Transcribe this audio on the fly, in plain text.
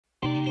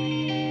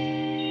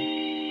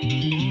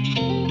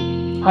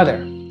Hi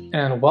there,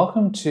 and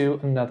welcome to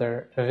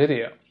another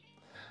video.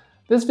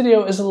 This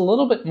video is a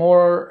little bit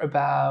more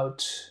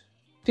about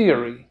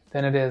theory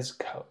than it is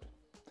code.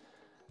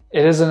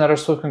 It is another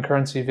Swift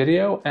Concurrency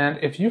video, and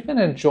if you've been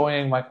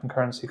enjoying my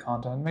concurrency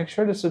content, make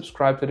sure to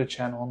subscribe to the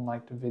channel and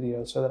like the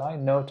video so that I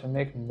know to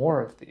make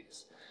more of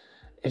these.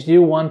 If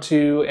you want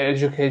to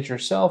educate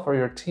yourself or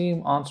your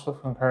team on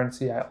Swift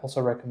Concurrency, I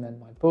also recommend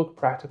my book,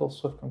 Practical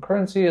Swift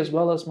Concurrency, as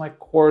well as my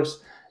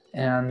course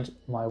and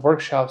my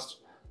workshops.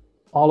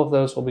 All of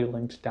those will be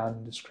linked down in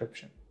the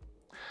description.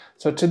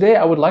 So today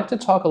I would like to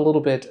talk a little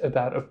bit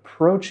about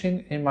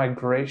approaching a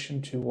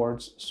migration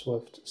towards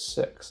Swift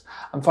 6.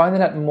 I'm finding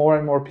that more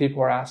and more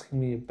people are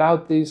asking me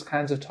about these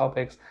kinds of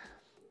topics,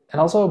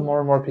 and also more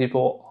and more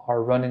people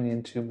are running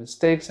into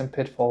mistakes and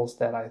pitfalls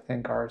that I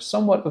think are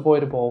somewhat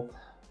avoidable,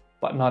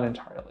 but not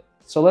entirely.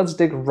 So let's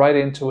dig right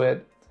into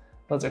it.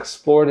 Let's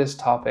explore this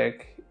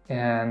topic,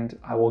 and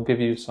I will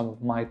give you some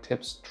of my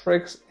tips,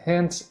 tricks,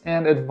 hints,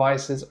 and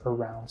advices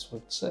around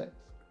Swift 6.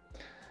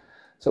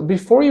 So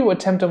before you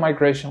attempt a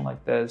migration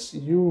like this,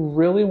 you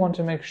really want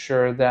to make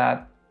sure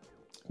that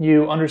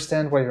you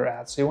understand where you're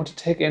at. So you want to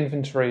take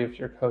inventory of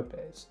your code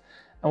base.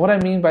 And what I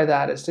mean by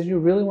that is that you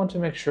really want to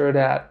make sure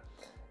that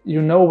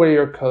you know where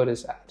your code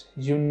is at.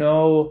 You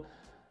know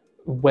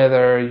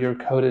whether your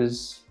code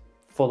is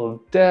full of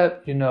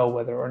debt, you know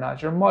whether or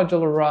not you're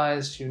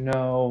modularized, you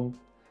know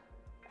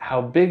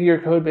how big your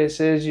code base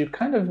is. You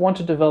kind of want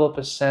to develop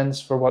a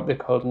sense for what the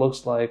code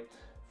looks like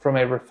from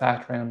a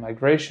refactoring and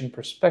migration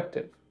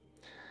perspective.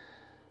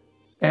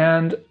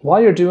 And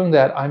while you're doing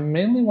that, I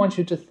mainly want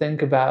you to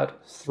think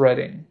about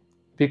threading,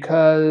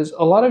 because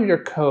a lot of your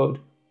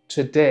code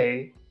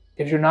today,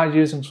 if you're not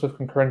using Swift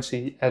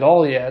Concurrency at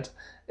all yet,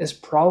 is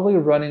probably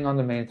running on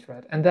the main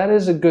thread. And that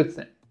is a good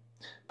thing.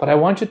 But I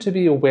want you to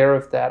be aware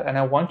of that, and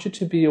I want you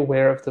to be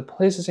aware of the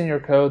places in your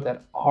code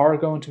that are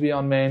going to be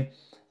on main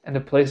and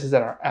the places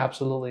that are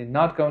absolutely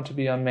not going to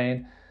be on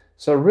main.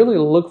 So really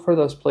look for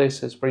those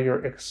places where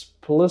you're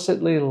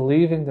explicitly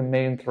leaving the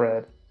main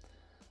thread,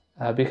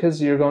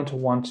 because you're going to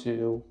want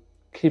to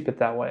keep it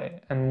that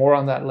way, and more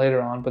on that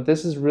later on. But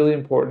this is really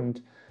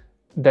important,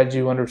 that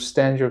you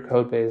understand your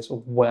code base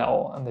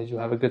well and that you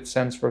have a good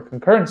sense for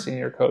concurrency in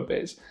your code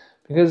base,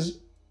 because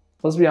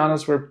let's be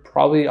honest, we're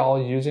probably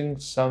all using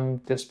some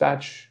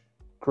dispatch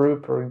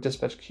group or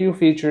dispatch queue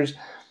features,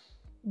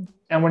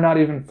 and we're not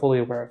even fully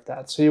aware of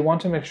that. So you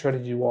want to make sure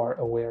that you are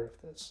aware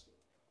of this.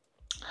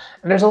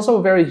 And there's also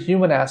a very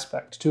human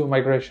aspect to a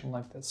migration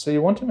like this. So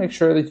you want to make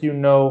sure that you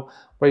know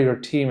where your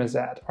team is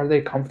at. Are they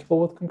comfortable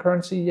with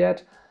concurrency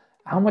yet?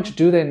 How much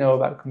do they know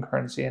about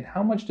concurrency, and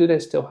how much do they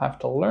still have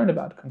to learn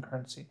about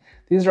concurrency?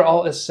 These are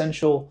all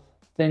essential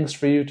things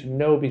for you to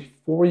know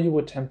before you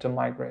attempt to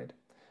migrate.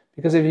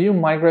 Because if you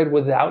migrate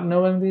without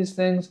knowing these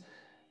things,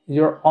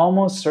 you're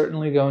almost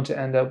certainly going to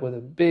end up with a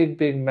big,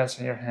 big mess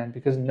on your hand,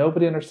 because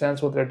nobody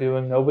understands what they're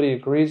doing, nobody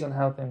agrees on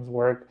how things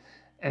work,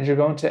 and you're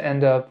going to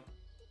end up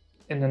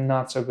in a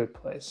not so good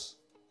place.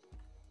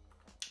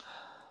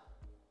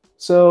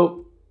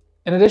 So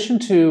in addition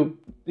to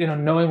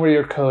knowing where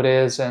your code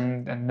is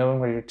and knowing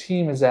where your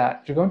team is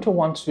at, you're going to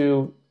want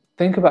to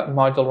think about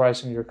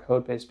modularizing your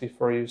code base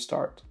before you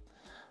start.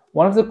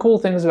 One of the cool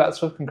things about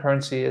Swift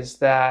Concurrency is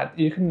that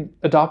you can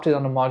adopt it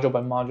on a module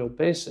by module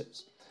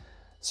basis.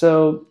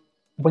 So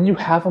when you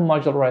have a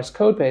modularized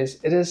code base,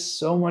 it is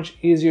so much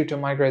easier to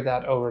migrate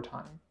that over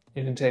time.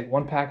 You can take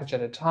one package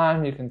at a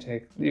time, you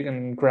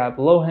can grab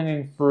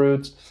low-hanging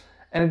fruits,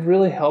 and it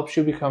really helps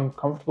you become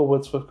comfortable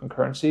with Swift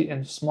Concurrency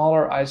in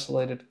smaller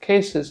isolated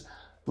cases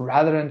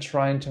rather than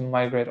trying to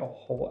migrate a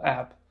whole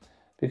app.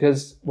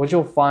 Because what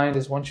you'll find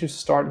is once you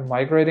start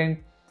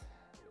migrating,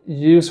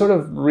 you sort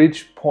of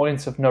reach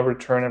points of no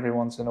return every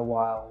once in a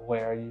while,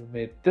 where you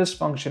made this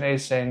function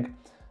async,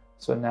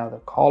 so now the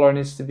caller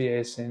needs to be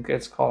async,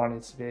 its caller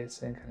needs to be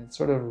async, and it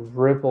sort of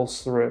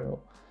ripples through.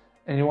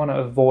 And you want to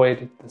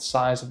avoid the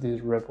size of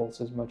these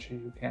ripples as much as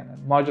you can,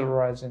 and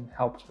modularizing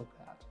helps with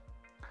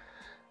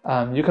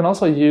that. You can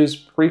also use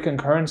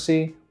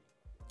pre-concurrency.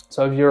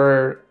 So if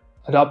you're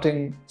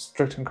adopting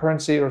strict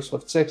concurrency or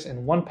Swift 6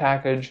 in one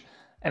package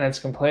and it's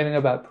complaining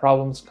about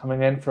problems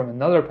coming in from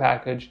another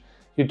package,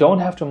 you don't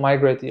have to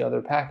migrate the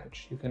other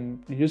package. You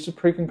can use the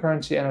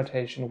pre-concurrency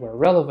annotation where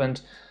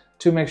relevant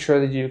to make sure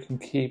that you can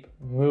keep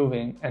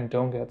moving and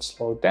don't get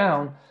slowed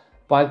down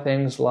by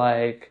things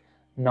like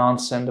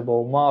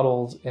non-sendable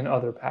models in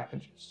other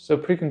packages. So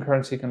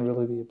pre-concurrency can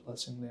really be a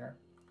blessing there.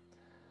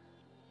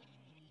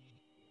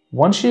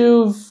 Once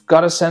you've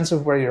got a sense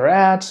of where you're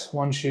at,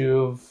 once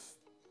you've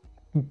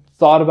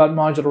thought about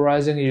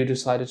modularizing, you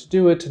decided to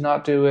do it, to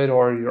not do it,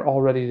 or you're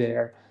already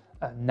there,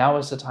 now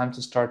is the time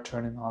to start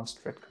turning on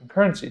strict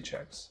concurrency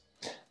checks.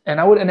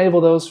 And I would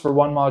enable those for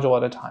one module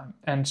at a time.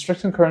 And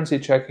strict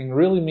concurrency checking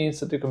really means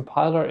that the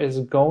compiler is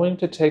going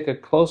to take a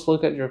close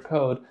look at your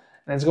code,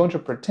 and it's going to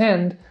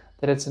pretend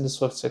that it's in the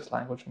Swift 6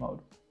 language mode.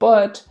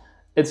 But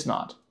it's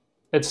not.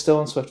 It's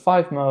still in Swift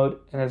 5 mode,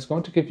 and it's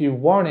going to give you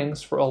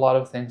warnings for a lot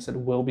of things that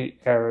will be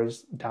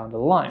errors down the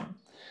line.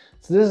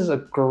 So this is a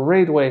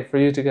great way for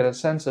you to get a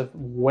sense of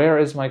where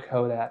is my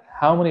code at,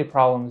 how many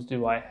problems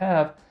do I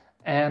have,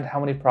 and how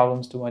many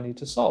problems do I need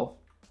to solve.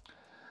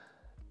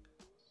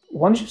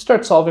 Once you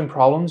start solving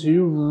problems,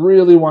 you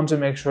really want to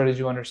make sure that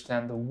you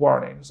understand the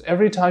warnings.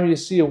 Every time you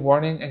see a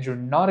warning and you're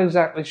not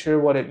exactly sure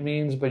what it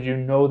means, but you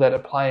know that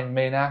applying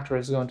main actor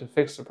is going to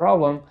fix the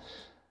problem,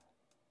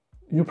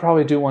 you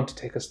probably do want to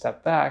take a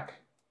step back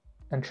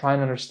and try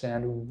and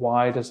understand,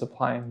 why does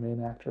applying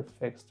main actor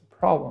fix the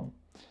problem?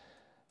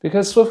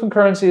 Because Swift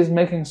Concurrency is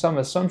making some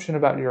assumption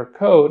about your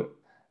code,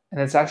 and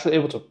it's actually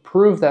able to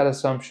prove that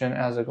assumption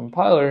as a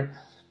compiler,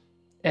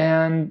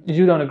 and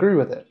you don't agree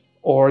with it,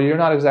 or you're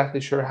not exactly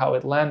sure how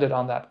it landed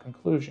on that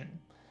conclusion.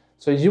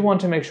 So you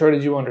want to make sure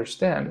that you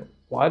understand,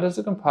 why does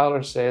the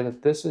compiler say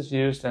that this is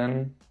used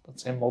in,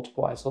 let's say,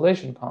 multiple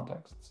isolation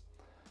contexts?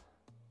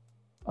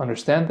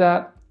 Understand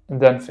that, and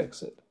then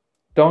fix it.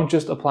 Don't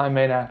just apply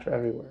main actor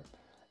everywhere.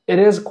 It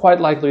is quite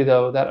likely,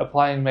 though, that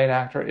applying main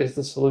actor is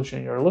the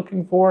solution you're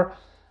looking for,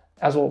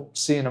 as we'll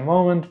see in a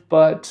moment,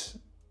 but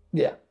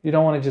yeah, you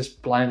don't want to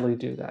just blindly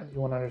do that. You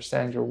want to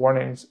understand your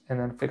warnings and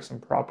then fix them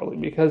properly,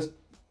 because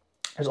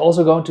there's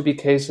also going to be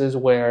cases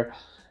where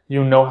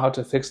you know how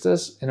to fix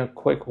this in a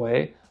quick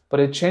way, but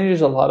it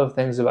changes a lot of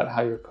things about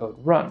how your code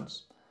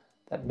runs.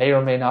 That may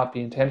or may not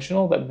be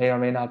intentional, that may or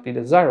may not be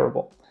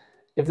desirable.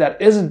 If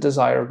that isn't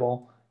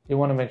desirable, you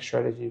want to make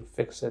sure that you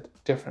fix it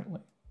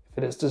differently. If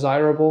it is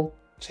desirable,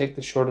 take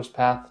the shortest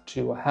path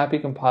to a happy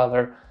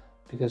compiler,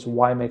 because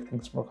why make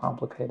things more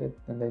complicated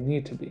than they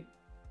need to be?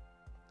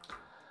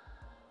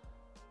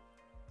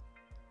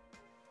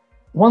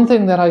 One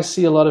thing that I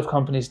see a lot of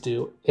companies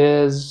do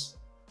is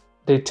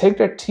they take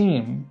their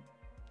team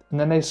and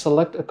then they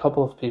select a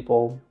couple of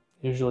people,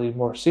 usually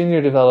more senior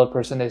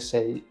developers, and they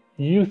say,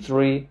 you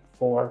 3,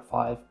 4,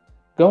 5,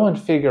 go and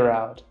figure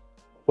out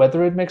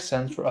whether it makes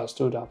sense for us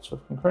to adopt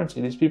Swift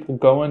Concurrency. These people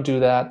go and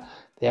do that.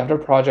 They have their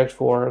project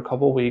for a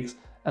couple of weeks,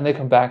 and they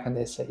come back and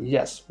they say,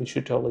 yes, we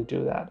should totally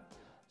do that.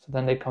 So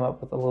then they come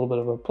up with a little bit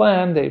of a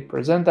plan, they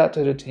present that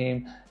to the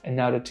team, and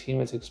now the team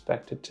is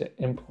expected to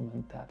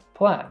implement that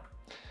plan.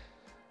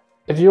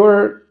 If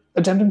you're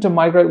attempting to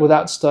migrate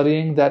without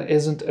studying, that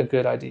isn't a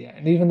good idea.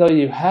 And even though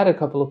you had a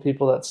couple of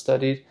people that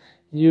studied,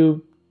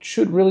 you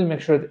should really make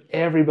sure that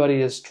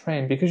everybody is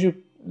trained, because you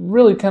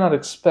really cannot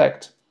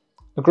expect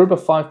a group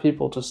of 5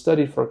 people to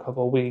study for a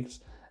couple of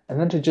weeks and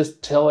then to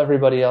just tell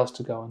everybody else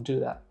to go and do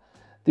that.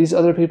 These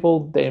other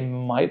people, they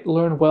might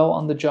learn well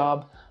on the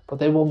job, but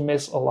they will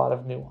miss a lot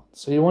of nuance.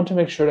 So you want to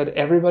make sure that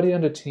everybody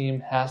on the team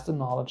has the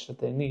knowledge that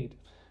they need.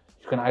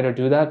 You can either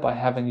do that by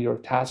having your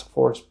task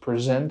force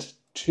present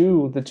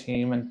to the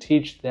team and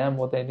teach them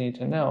what they need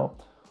to know,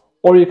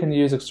 or you can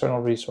use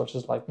external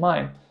resources like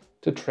mine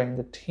to train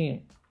the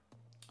team.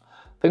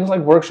 Things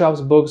like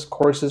workshops, books,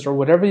 courses, or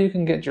whatever you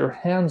can get your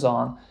hands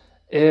on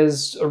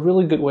is a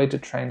really good way to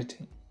train the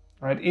team,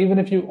 right? Even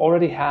if you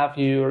already have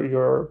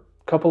your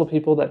couple of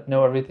people that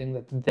know everything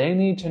that they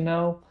need to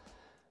know,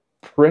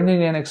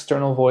 bringing in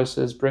external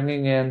voices,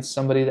 bringing in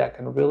somebody that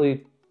can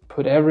really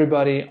put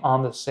everybody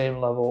on the same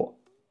level,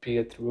 be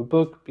it through a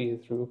book, be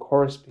it through a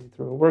course, be it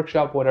through a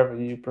workshop, whatever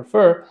you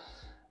prefer,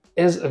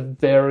 is a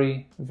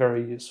very,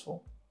 very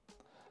useful,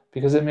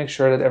 because it makes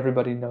sure that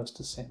everybody knows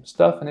the same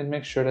stuff, and it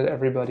makes sure that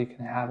everybody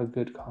can have a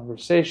good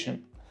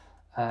conversation,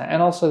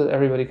 and also that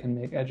everybody can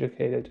make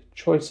educated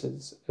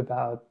choices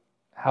about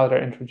how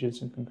they're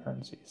introducing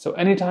concurrency. So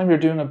anytime you're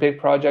doing a big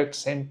project,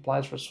 same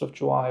applies for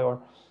SwiftUI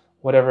or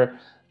whatever,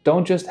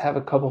 don't just have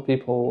a couple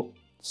people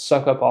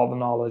suck up all the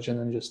knowledge and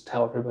then just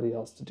tell everybody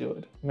else to do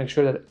it. Make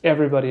sure that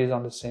everybody is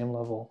on the same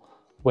level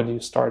when you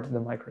start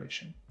the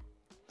migration.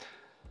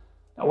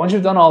 Now, once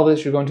you've done all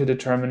this, you're going to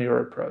determine your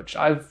approach.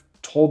 I've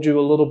told you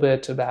a little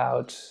bit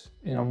about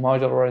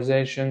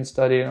modularization,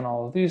 studying, and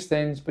all of these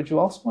things, but you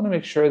also want to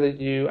make sure that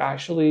you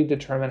actually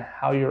determine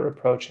how you're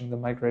approaching the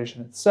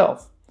migration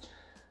itself.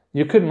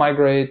 You could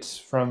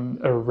migrate from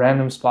a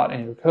random spot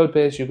in your code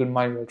base. You could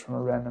migrate from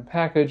a random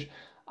package.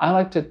 I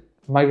like to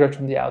migrate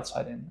from the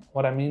outside in.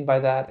 What I mean by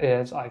that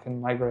is I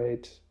can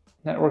migrate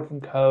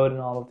networking code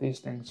and all of these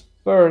things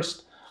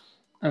first,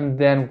 and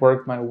then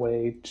work my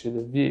way to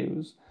the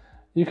views.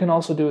 You can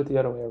also do it the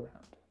other way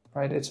around,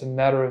 right? It's a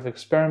matter of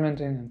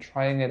experimenting and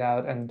trying it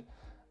out and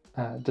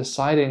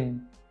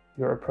deciding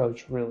your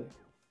approach, really.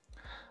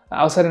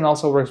 Outside in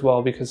also works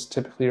well because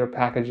typically your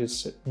packages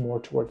sit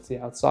more towards the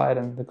outside,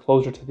 and the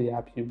closer to the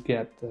app you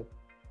get, the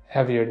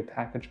heavier the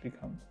package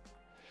becomes.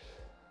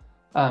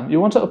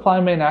 You want to apply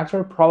main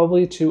actor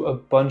probably to a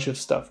bunch of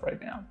stuff right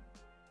now.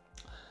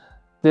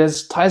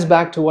 This ties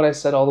back to what I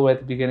said all the way at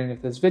the beginning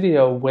of this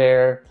video,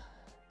 where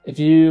if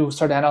you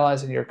start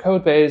analyzing your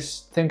code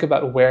base, think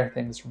about where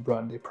things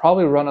run. They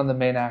probably run on the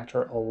main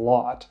actor a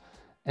lot,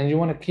 and you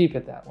want to keep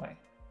it that way.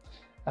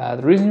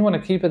 The reason you want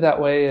to keep it that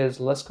way is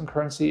less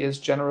concurrency is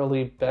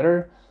generally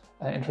better.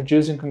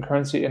 Introducing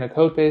concurrency in a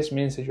code base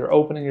means that you're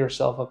opening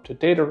yourself up to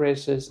data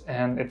races,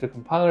 and if the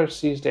compiler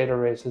sees data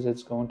races,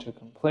 it's going to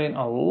complain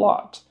a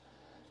lot.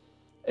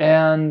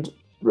 And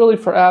really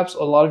for apps,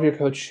 a lot of your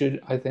code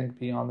should, I think,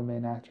 be on the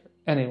main actor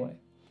anyway.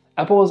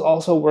 Apple is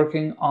also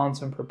working on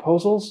some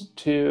proposals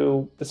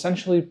to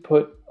essentially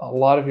put a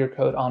lot of your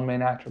code on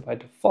main actor by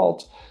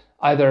default,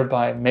 either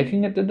by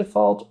making it the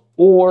default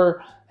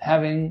or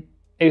having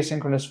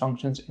asynchronous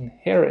functions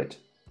inherit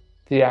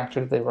the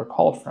actor they were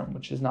called from,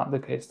 which is not the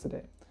case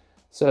today.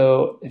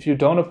 So if you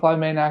don't apply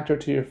main actor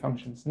to your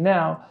functions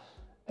now,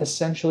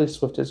 essentially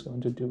Swift is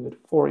going to do it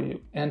for you.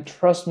 And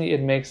trust me,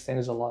 it makes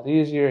things a lot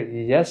easier.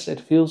 Yes,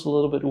 it feels a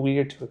little bit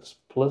weird to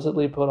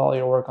explicitly put all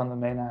your work on the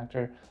main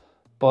actor,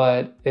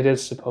 but it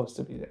is supposed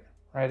to be there,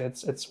 right?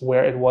 It's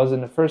where it was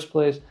in the first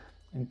place,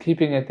 and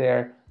keeping it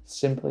there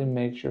simply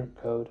makes your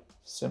code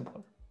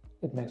simpler.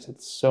 It makes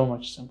it so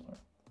much simpler.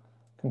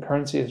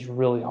 Concurrency is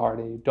really hard,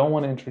 and you don't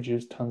want to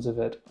introduce tons of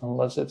it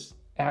unless it's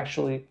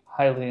actually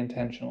highly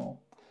intentional.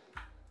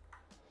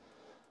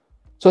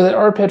 So there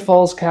are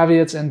pitfalls,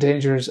 caveats, and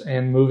dangers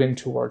in moving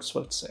towards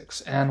Swift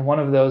 6. And one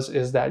of those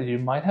is that you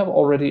might have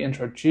already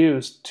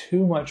introduced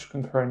too much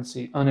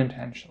concurrency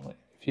unintentionally.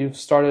 If you've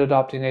started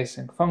adopting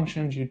async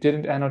functions, you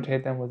didn't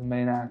annotate them with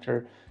main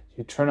actor,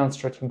 you turn on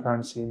strict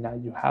concurrency, now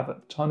you have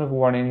a ton of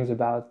warnings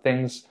about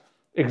things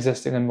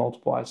existing in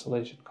multiple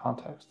isolation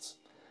contexts.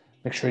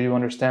 Make sure you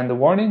understand the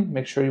warning,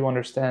 make sure you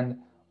understand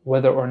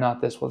whether or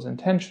not this was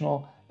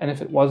intentional, and if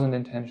it wasn't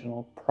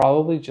intentional,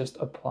 probably just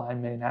apply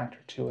main actor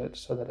to it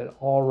so that it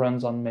all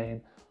runs on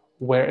main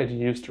where it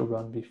used to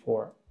run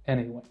before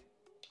anyway.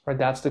 Right?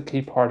 That's the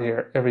key part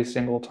here every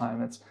single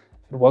time. If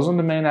it wasn't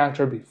the main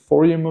actor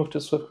before you move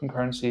to Swift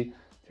Concurrency,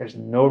 there's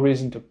no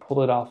reason to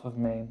pull it off of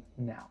main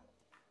now.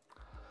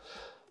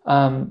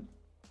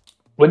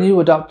 When you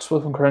adopt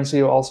Swift Concurrency,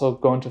 you're also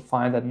going to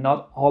find that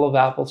not all of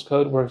Apple's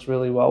code works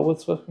really well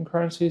with Swift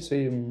Concurrency, so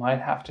you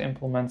might have to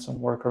implement some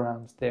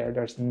workarounds there.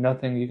 There's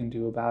nothing you can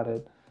do about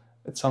it.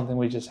 It's something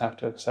we just have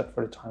to accept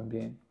for the time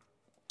being.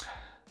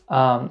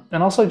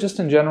 And also, just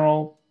in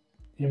general,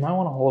 you might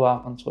want to hold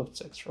off on Swift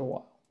 6 for a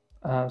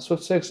while.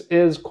 Swift 6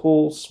 is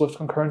cool. Swift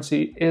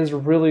Concurrency is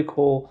really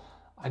cool.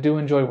 I do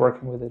enjoy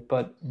working with it,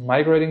 but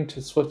migrating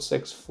to Swift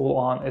 6 full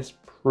on is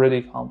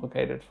pretty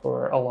complicated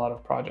for a lot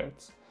of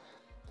projects.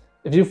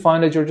 If you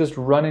find that you're just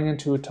running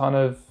into a ton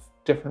of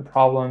different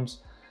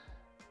problems,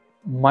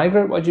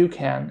 migrate what you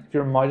can. If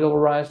you're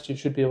modularized, you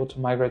should be able to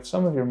migrate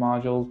some of your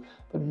modules,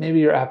 but maybe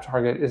your app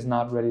target is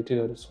not ready to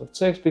go to Swift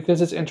 6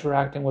 because it's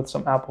interacting with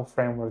some Apple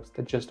frameworks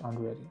that just aren't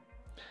ready.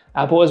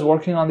 Apple is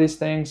working on these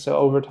things, so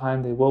over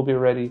time they will be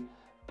ready,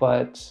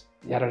 but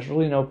yeah, there's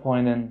really no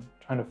point in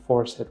trying to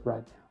force it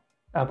right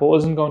now. Apple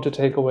isn't going to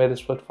take away the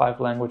Swift 5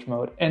 language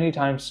mode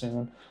anytime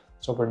soon,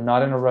 so we're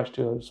not in a rush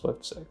to go to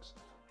Swift 6.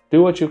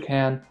 Do what you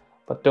can,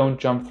 but don't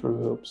jump through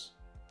hoops.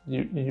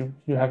 You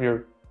have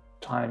your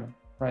time,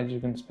 right? You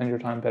can spend your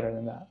time better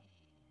than that.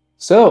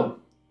 So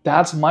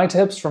that's my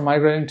tips for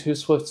migrating to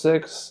Swift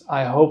 6.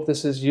 I hope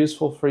this is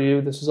useful for you.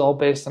 This is all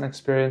based on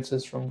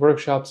experiences from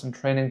workshops and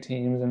training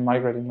teams and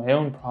migrating my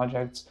own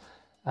projects.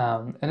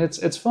 And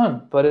it's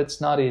fun, but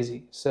it's not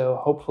easy. So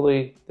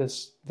hopefully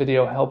this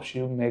video helps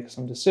you make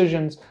some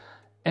decisions.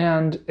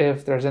 And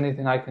if there's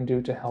anything I can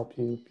do to help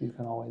you, you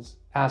can always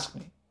ask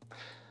me.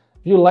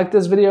 If you like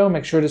this video,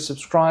 make sure to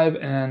subscribe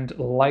and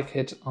like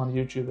it on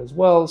YouTube as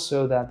well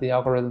so that the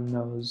algorithm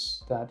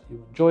knows that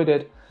you enjoyed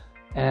it.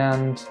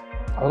 And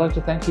I would like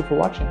to thank you for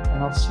watching,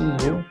 and I'll see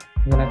you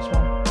in the next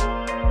one.